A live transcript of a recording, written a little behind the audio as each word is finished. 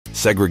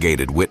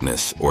Segregated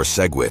Witness, or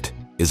SegWit,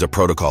 is a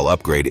protocol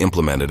upgrade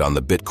implemented on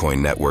the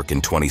Bitcoin network in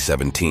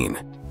 2017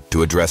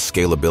 to address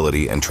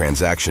scalability and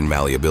transaction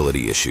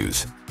malleability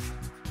issues.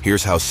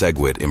 Here's how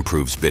SegWit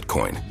improves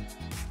Bitcoin.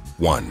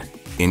 1.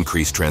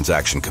 Increased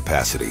transaction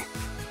capacity.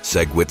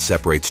 SegWit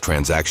separates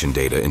transaction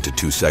data into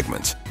two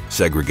segments,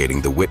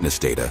 segregating the witness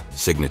data,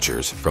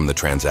 signatures, from the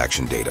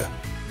transaction data.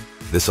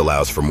 This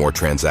allows for more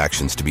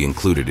transactions to be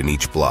included in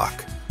each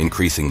block,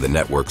 increasing the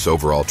network's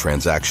overall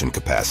transaction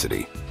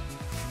capacity.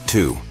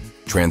 2.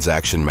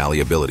 Transaction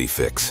malleability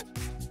fix.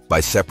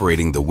 By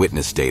separating the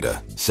witness data,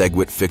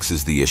 SegWit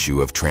fixes the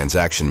issue of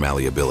transaction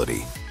malleability,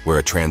 where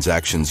a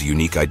transaction's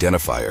unique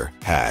identifier,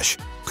 hash,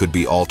 could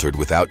be altered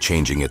without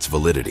changing its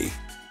validity.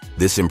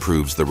 This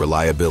improves the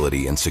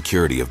reliability and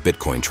security of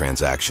Bitcoin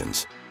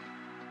transactions.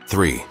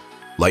 3.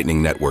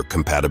 Lightning Network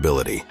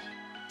compatibility.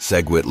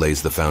 SegWit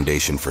lays the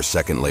foundation for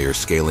second-layer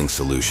scaling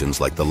solutions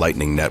like the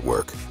Lightning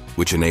Network,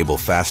 which enable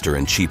faster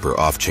and cheaper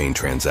off-chain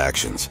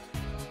transactions.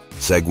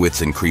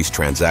 SegWit's increased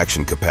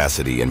transaction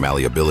capacity and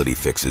malleability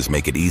fixes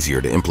make it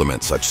easier to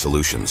implement such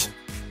solutions.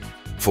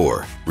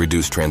 4.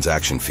 Reduced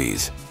transaction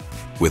fees.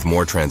 With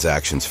more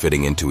transactions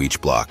fitting into each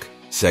block,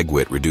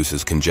 SegWit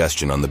reduces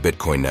congestion on the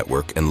Bitcoin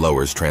network and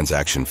lowers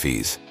transaction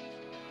fees.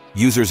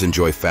 Users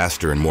enjoy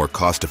faster and more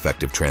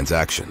cost-effective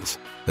transactions,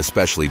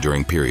 especially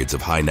during periods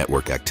of high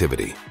network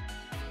activity.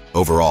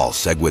 Overall,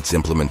 SegWit's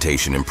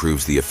implementation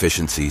improves the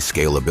efficiency,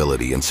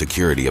 scalability, and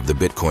security of the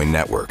Bitcoin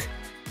network,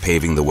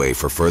 paving the way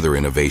for further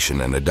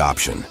innovation and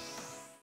adoption.